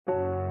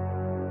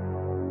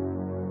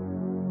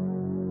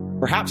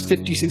Perhaps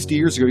 50, 60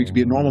 years ago, you could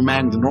be a normal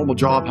man with a normal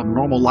job, have a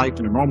normal life,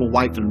 and a normal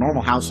wife, and a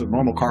normal house, and a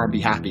normal car, and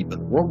be happy. But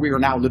the world we are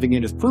now living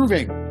in is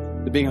proving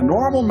that being a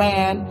normal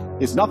man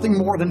is nothing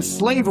more than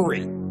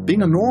slavery.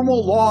 Being a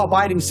normal,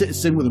 law-abiding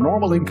citizen with a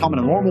normal income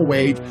and a normal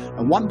wage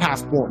and one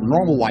passport and a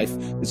normal wife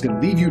is going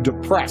to leave you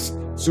depressed.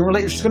 Sooner or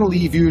later, it's just going to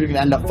leave you to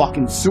end up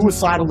fucking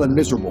suicidal and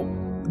miserable.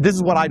 This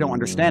is what I don't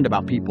understand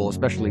about people,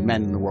 especially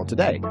men in the world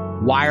today.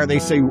 Why are they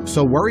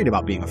so worried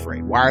about being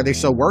afraid? Why are they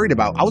so worried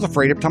about, I was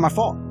afraid every time I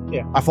fought.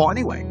 Yeah. I fought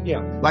anyway. Yeah.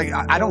 Like,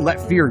 I don't let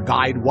fear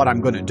guide what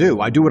I'm going to do.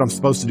 I do what I'm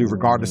supposed to do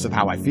regardless of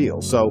how I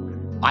feel. So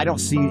I don't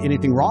see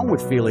anything wrong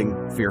with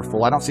feeling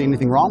fearful. I don't see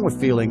anything wrong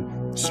with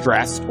feeling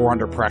stressed or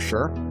under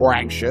pressure or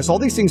anxious. All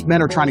these things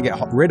men are trying to get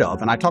rid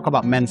of. And I talk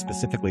about men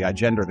specifically. I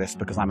gender this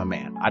because I'm a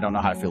man. I don't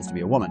know how it feels to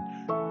be a woman.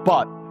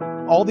 But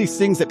all these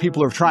things that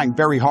people are trying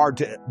very hard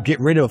to get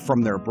rid of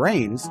from their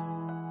brains,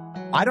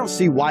 I don't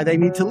see why they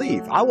need to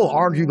leave. I will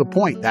argue the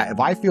point that if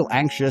I feel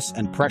anxious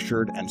and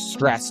pressured and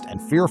stressed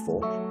and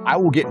fearful, I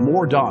will get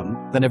more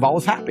done than if I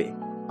was happy.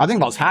 I think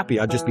if I was happy,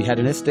 I'd just be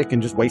hedonistic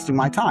and just wasting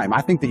my time.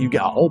 I think that you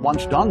get a whole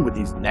bunch done with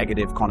these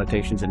negative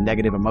connotations and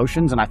negative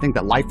emotions, and I think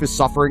that life is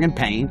suffering and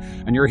pain,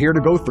 and you're here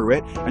to go through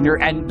it,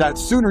 and that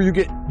sooner you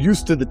get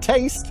used to the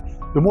taste,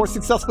 the more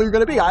successful you're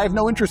going to be. I have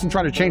no interest in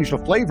trying to change the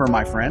flavor,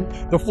 my friend.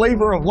 The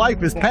flavor of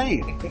life is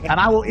pain, and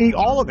I will eat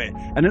all of it.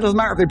 And it doesn't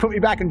matter if they put me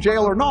back in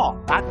jail or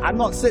not. I'm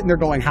not sitting there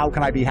going, how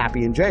can I be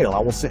happy in jail? I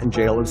will sit in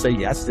jail and say,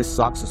 yes, this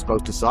sucks. It's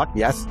supposed to suck.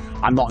 Yes,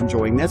 I'm not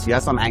enjoying this.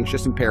 Yes, I'm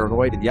anxious and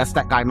paranoid. And yes,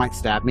 that guy might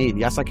stab me. And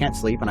yes, I can't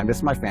sleep and I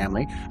miss my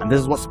family. And this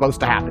is what's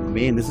supposed to happen to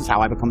me. And this is how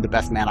I become the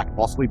best man I can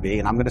possibly be.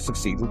 And I'm going to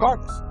succeed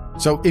regardless.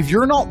 So if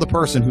you're not the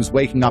person who's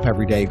waking up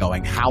every day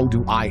going, how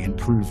do I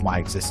improve my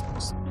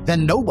existence?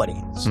 Then nobody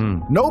is.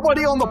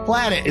 Nobody on the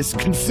planet is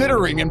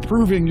considering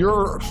improving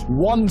your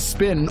one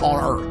spin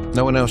on Earth.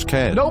 No one else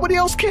cares. Nobody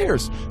else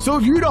cares. So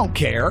if you don't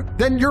care,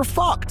 then you're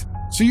fucked.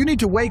 So you need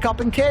to wake up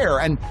and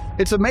care. And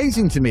it's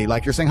amazing to me,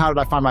 like you're saying, how did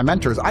I find my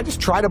mentors? I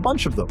just tried a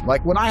bunch of them.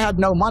 Like when I had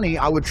no money,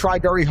 I would try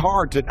very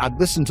hard I'd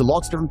listen to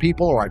lots of different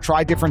people, or I'd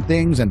try different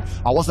things. And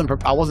I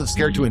wasn't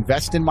scared to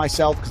invest in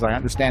myself because I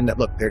understand that,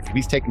 look, if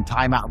he's taking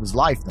time out of his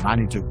life, then I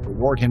need to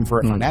reward him for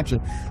it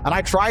financially. And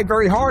I tried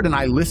very hard and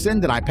I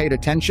listened and I paid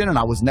attention and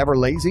I was never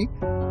lazy.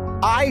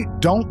 I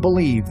don't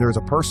believe there's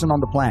a person on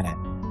the planet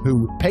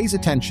who pays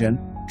attention,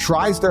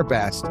 tries their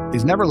best,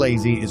 is never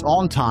lazy, is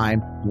on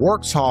time,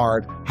 works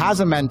hard, has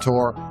a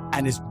mentor,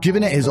 and is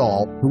giving it his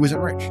all, who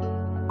isn't rich.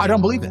 I don't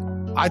believe it.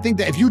 I think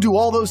that if you do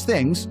all those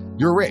things,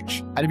 you're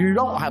rich. And if you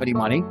don't have any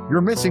money,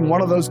 you're missing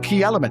one of those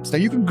key elements. Now,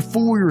 you can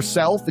fool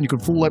yourself and you can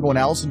fool everyone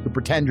else and you can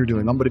pretend you're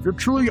doing them, but if you're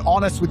truly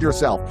honest with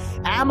yourself,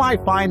 am I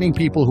finding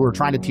people who are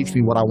trying to teach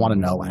me what I want to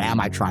know, and am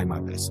I trying my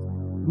best?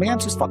 The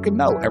answer is fucking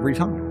no every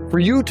time. For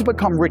you to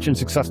become rich and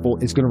successful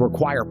is going to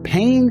require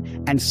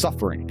pain and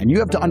suffering. And you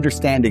have to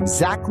understand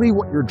exactly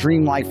what your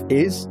dream life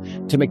is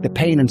to make the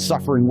pain and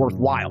suffering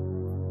worthwhile.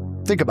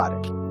 Think about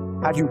it.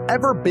 Have you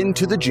ever been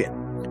to the gym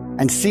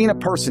and seen a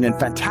person in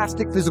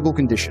fantastic physical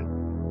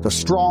condition? They're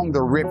strong,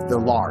 they're ripped, they're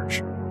large.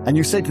 And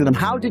you say to them,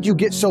 how did you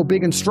get so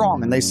big and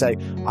strong? And they say,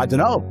 I don't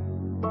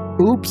know.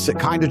 Oops, it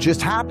kind of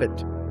just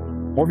happened.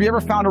 Or have you ever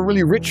found a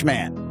really rich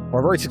man or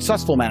a very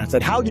successful man and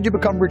said, how did you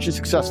become rich and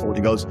successful? And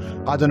he goes,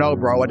 I don't know,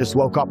 bro. I just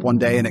woke up one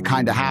day and it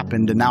kind of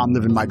happened and now I'm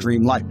living my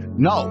dream life.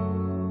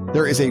 No,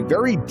 there is a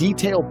very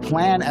detailed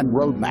plan and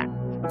roadmap.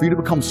 For you to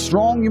become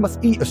strong, you must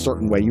eat a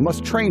certain way. You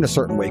must train a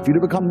certain way. For you to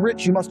become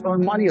rich, you must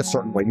earn money a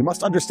certain way. You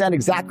must understand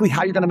exactly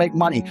how you're going to make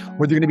money,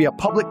 whether you're going to be a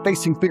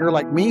public-facing figure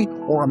like me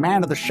or a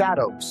man of the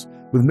shadows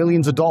with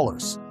millions of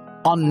dollars.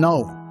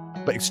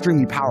 Unknown, but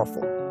extremely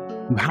powerful.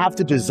 You have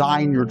to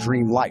design your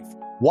dream life.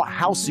 What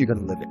house are you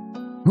going to live in?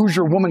 Who's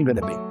your woman going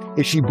to be?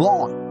 Is she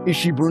blonde? Is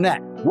she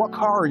brunette? What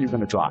car are you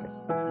going to drive?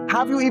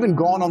 Have you even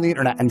gone on the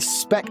internet and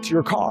spec'd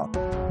your car?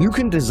 You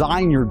can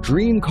design your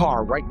dream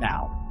car right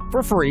now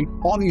for free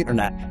on the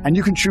internet, and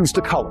you can choose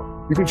the color.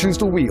 You can choose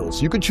the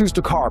wheels. You can choose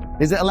the car.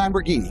 Is it a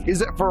Lamborghini?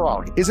 Is it a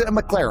Ferrari? Is it a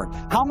McLaren?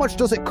 How much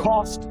does it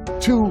cost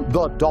to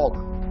the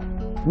dollar?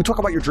 We talk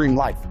about your dream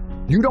life.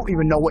 You don't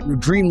even know what your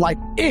dream life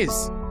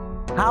is.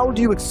 How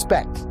do you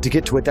expect to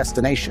get to a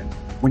destination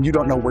when you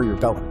don't know where you're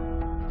going?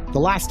 The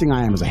last thing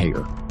I am is a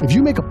hater. If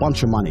you make a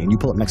bunch of money and you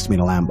pull up next to me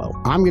in a Lambo,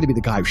 I'm going to be the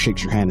guy who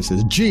shakes your hand and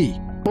says, gee,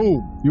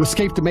 boom, you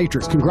escaped the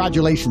Matrix.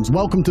 Congratulations.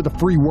 Welcome to the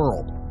free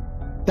world.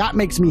 That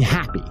makes me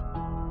happy.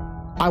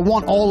 I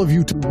want all of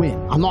you to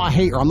win. I'm not a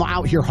hater. I'm not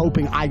out here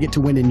hoping I get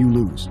to win and you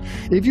lose.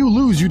 If you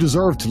lose, you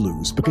deserve to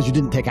lose because you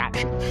didn't take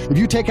action. If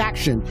you take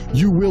action,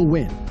 you will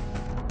win.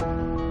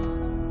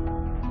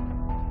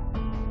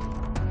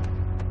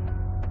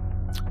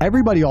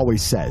 Everybody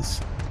always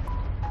says,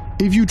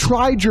 if you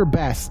tried your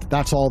best,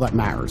 that's all that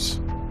matters.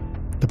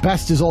 The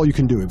best is all you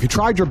can do. If you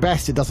tried your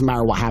best, it doesn't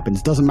matter what happens.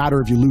 It doesn't matter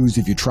if you lose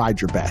if you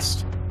tried your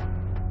best.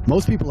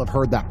 Most people have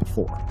heard that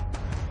before.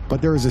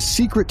 But there is a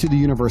secret to the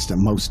universe that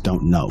most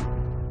don't know.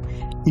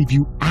 If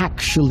you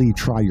actually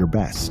try your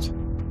best,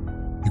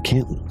 you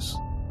can't lose.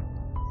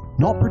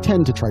 Not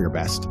pretend to try your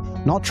best.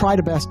 Not try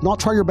your best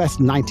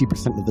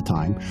 90% of the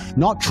time.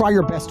 Not try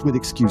your best with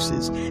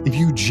excuses. If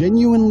you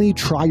genuinely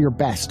try your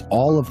best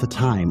all of the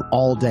time,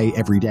 all day,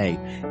 every day,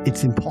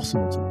 it's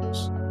impossible to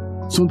lose.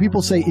 So when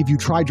people say, if you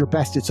tried your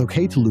best, it's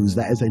okay to lose,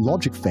 that is a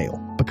logic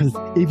fail. Because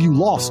if you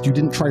lost, you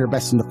didn't try your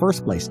best in the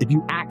first place. If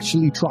you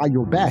actually try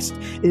your best,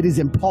 it is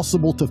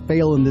impossible to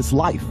fail in this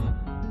life.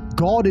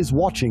 God is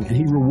watching and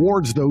he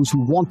rewards those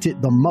who want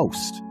it the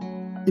most.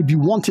 If you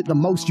want it the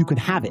most, you can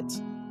have it.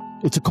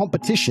 It's a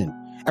competition.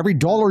 Every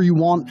dollar you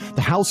want,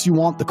 the house you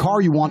want, the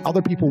car you want,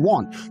 other people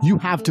want, you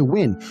have to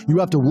win. You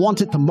have to want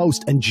it the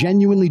most and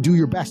genuinely do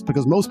your best,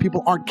 because most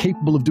people aren't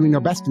capable of doing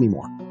their best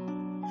anymore.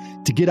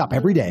 To get up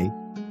every day,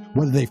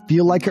 whether they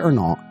feel like it or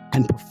not,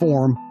 and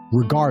perform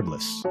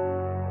regardless.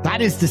 That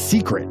is the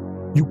secret.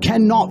 You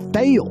cannot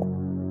fail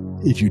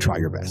if you try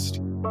your best.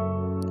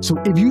 So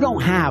if you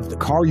don't have the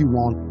car you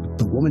want,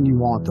 the woman you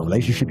want, the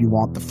relationship you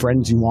want, the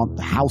friends you want,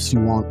 the house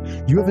you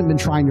want, you haven't been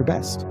trying your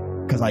best.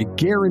 Because I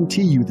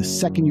guarantee you, the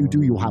second you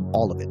do, you'll have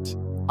all of it.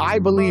 I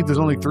believe there's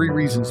only 3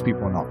 reasons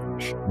people are not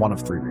rich. One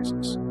of 3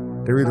 reasons.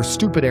 They're either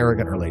stupid,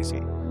 arrogant, or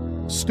lazy.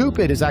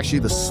 Stupid is actually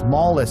the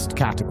smallest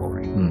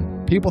category.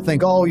 People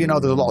think, oh, you know,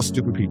 there's a lot of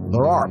stupid people.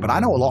 There are, but I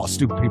know a lot of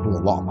stupid people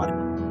with a lot of money,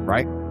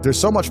 right? There's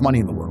so much money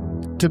in the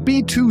world. To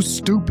be too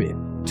stupid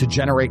to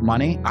generate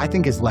money, I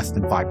think is less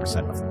than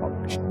 5% of the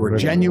population. We're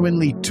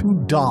genuinely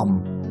too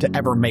dumb to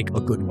ever make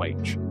a good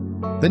wage.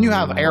 Then you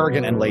have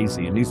arrogant and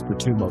lazy, and these are the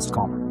 2 most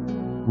common.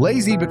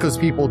 Lazy because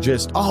people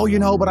just, oh, you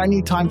know, but I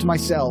need time to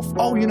myself.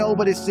 Oh, you know,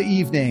 but it's the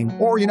evening.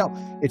 Or, you know,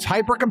 it's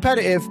hyper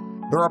competitive.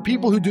 There are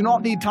people who do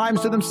not need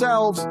times to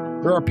themselves.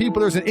 There are people,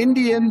 there's an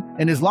Indian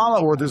in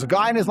Islam, or there's a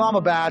guy in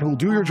Islamabad who'll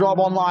do your job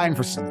online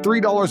for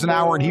 $3 an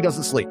hour and he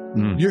doesn't sleep.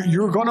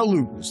 You're going to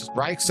lose,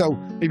 right? So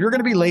if you're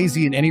going to be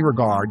lazy in any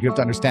regard, you have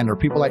to understand there are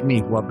people like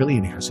me who are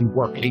billionaires who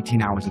work 18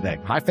 hours a day.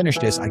 When I finish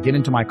this, I get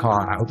into my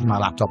car, I open my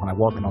laptop, and I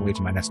work on my way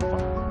to my next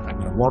appointment. I'm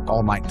going to work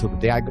all night until the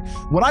day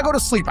when I go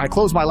to sleep, I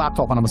close my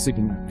laptop and I'm asleep.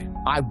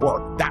 I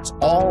work. That's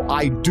all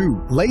I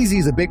do. Lazy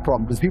is a big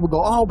problem because people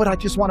go, oh, but I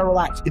just want to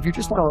relax. If you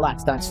just want to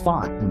relax, that's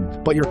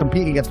fine. But you're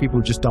competing against people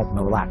who just don't want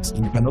to relax,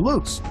 and you're going to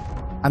lose.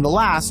 And the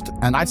last,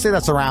 and I'd say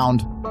that's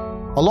around,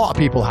 a lot of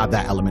people have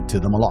that element to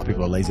them. A lot of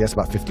people are lazy. That's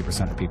about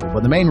 50% of people.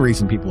 But the main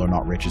reason people are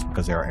not rich is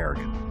because they're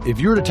arrogant. If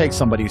you were to take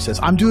somebody who says,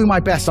 I'm doing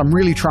my best, I'm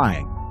really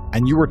trying,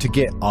 and you were to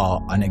get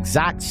an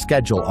exact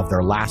schedule of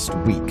their last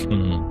week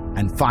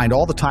and find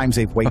all the times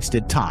they've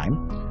wasted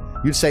time,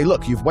 you'd say,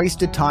 look, you've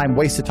wasted time,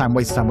 wasted time,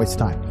 wasted time, wasted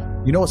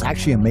time. You know what's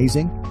actually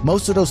amazing?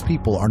 Most of those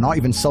people are not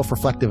even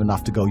self-reflective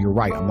enough to go, you're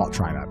right, I'm not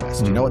trying my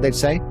best. You know what they'd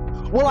say?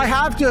 Well, I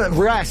have to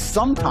rest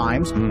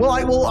sometimes.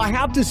 Well, I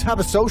have to have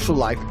a social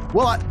life.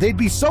 Well, they'd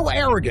be so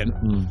arrogant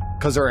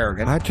because they're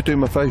arrogant. I had to do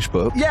my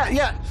Facebook.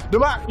 Yeah.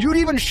 You'd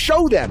even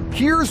show them,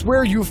 here's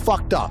where you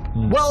fucked up.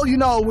 Well, you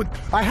know,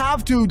 I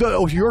have to,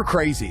 oh, you're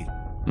crazy.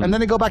 And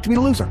then they go back to being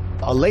a loser.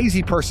 A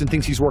lazy person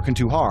thinks he's working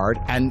too hard,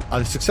 and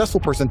a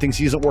successful person thinks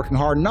he isn't working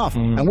hard enough.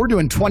 And we're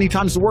doing 20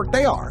 times the work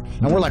they are.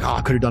 And we're like, oh,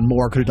 I could have done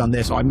more, could have done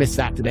this. Oh, I missed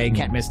that today,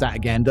 can't miss that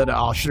again. Oh,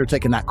 I should have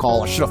taken that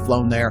call. I should have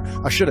flown there.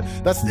 I should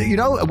have. That's, you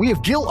know, we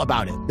have guilt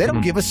about it. They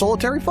don't give a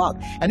solitary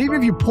fuck. And even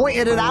if you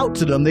pointed it out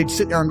to them, they'd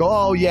sit there and go,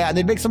 oh, yeah, and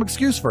they'd make some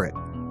excuse for it.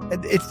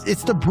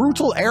 It's the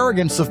brutal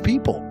arrogance of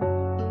people.